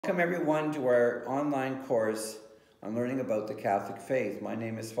Welcome everyone to our online course on learning about the Catholic faith. My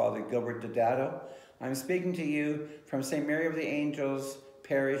name is Father Gilbert Dodato. I'm speaking to you from St. Mary of the Angels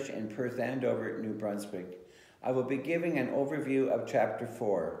Parish in Perth Andover, New Brunswick. I will be giving an overview of chapter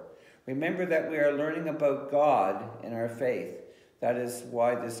 4. Remember that we are learning about God in our faith. That is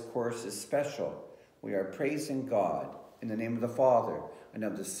why this course is special. We are praising God in the name of the Father, and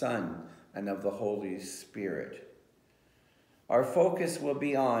of the Son, and of the Holy Spirit. Our focus will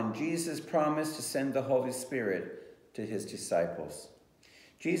be on Jesus' promise to send the Holy Spirit to his disciples.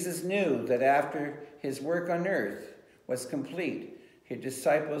 Jesus knew that after his work on earth was complete, his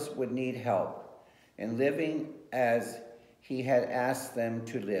disciples would need help in living as he had asked them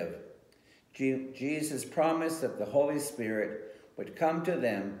to live. Jesus promised that the Holy Spirit would come to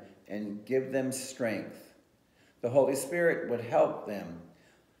them and give them strength. The Holy Spirit would help them,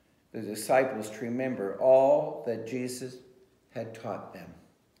 the disciples, to remember all that Jesus had taught them.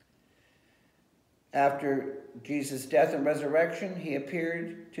 After Jesus' death and resurrection, he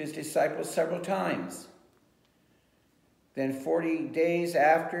appeared to his disciples several times. Then 40 days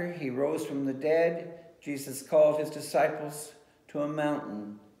after he rose from the dead, Jesus called his disciples to a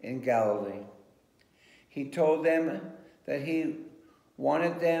mountain in Galilee. He told them that he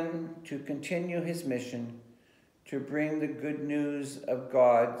wanted them to continue his mission to bring the good news of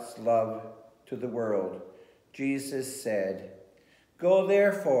God's love to the world. Jesus said, "Go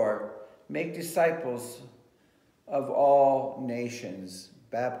therefore, make disciples of all nations,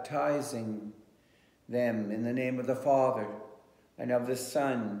 baptizing them in the name of the Father, and of the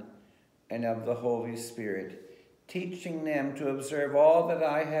Son, and of the Holy Spirit, teaching them to observe all that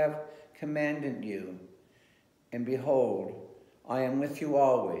I have commanded you. And behold, I am with you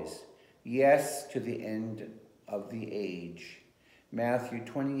always, yes, to the end of the age." Matthew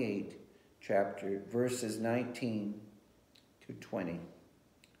 28, verses 19 to 20.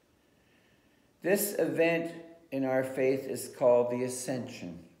 This event in our faith is called the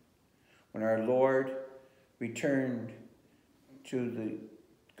Ascension, when our Lord returned to the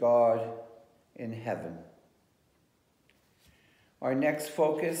God in heaven. Our next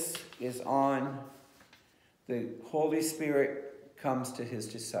focus is on the Holy Spirit comes to his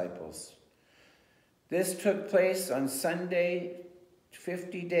disciples. This took place on Sunday,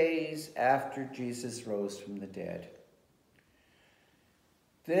 50 days after Jesus rose from the dead.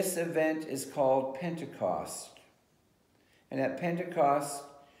 This event is called Pentecost. And at Pentecost,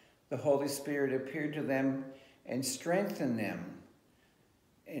 the Holy Spirit appeared to them and strengthened them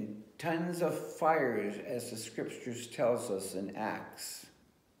in tons of fires, as the scriptures tells us in Acts.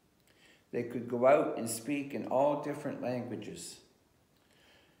 They could go out and speak in all different languages.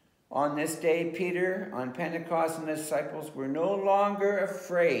 On this day, Peter, on Pentecost, and the disciples were no longer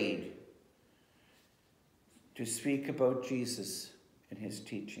afraid to speak about Jesus and his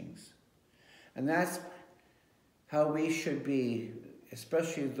teachings. And that's how we should be,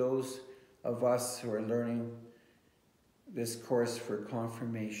 especially those of us who are learning this course for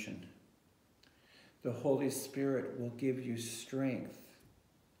confirmation. The Holy Spirit will give you strength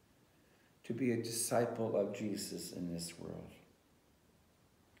to be a disciple of Jesus in this world.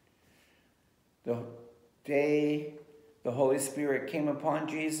 The day the Holy Spirit came upon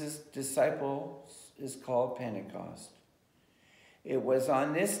Jesus' disciples is called Pentecost. It was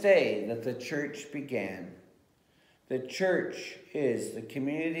on this day that the church began. The church is the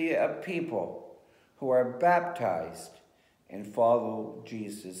community of people who are baptized and follow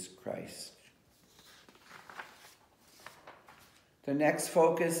Jesus Christ. The next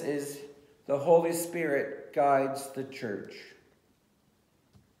focus is the Holy Spirit guides the church.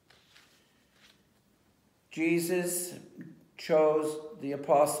 Jesus chose the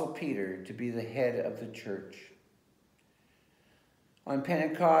Apostle Peter to be the head of the church. On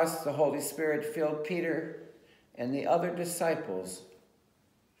Pentecost, the Holy Spirit filled Peter and the other disciples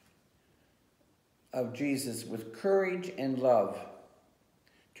of Jesus with courage and love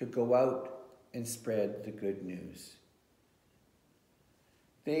to go out and spread the good news.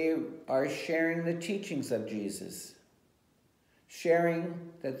 They are sharing the teachings of Jesus,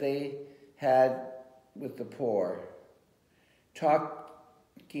 sharing that they had with the poor,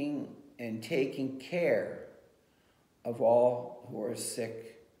 talking and taking care of all who are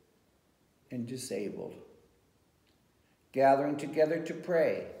sick and disabled, gathering together to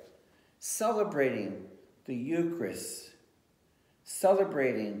pray, celebrating the Eucharist,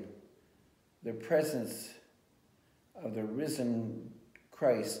 celebrating the presence of the risen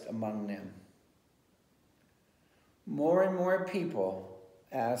Christ among them. More and more people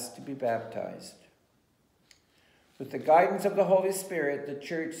asked to be baptized. With the guidance of the Holy Spirit, the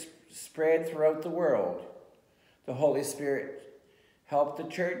church spread throughout the world. The Holy Spirit Help the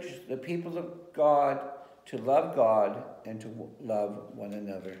church, the people of God, to love God and to love one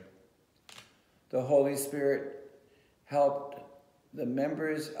another. The Holy Spirit helped the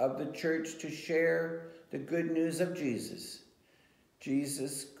members of the church to share the good news of Jesus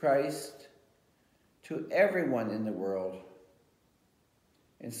Christ, to everyone in the world.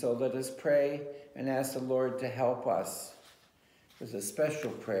 And so let us pray and ask the Lord to help us with a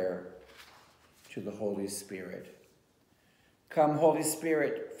special prayer to the Holy Spirit. Come, Holy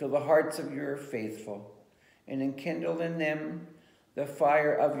Spirit, fill the hearts of your faithful and enkindle in them the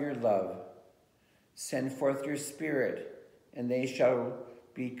fire of your love. Send forth your Spirit, and they shall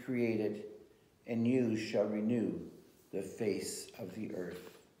be created, and you shall renew the face of the earth.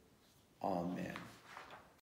 Amen.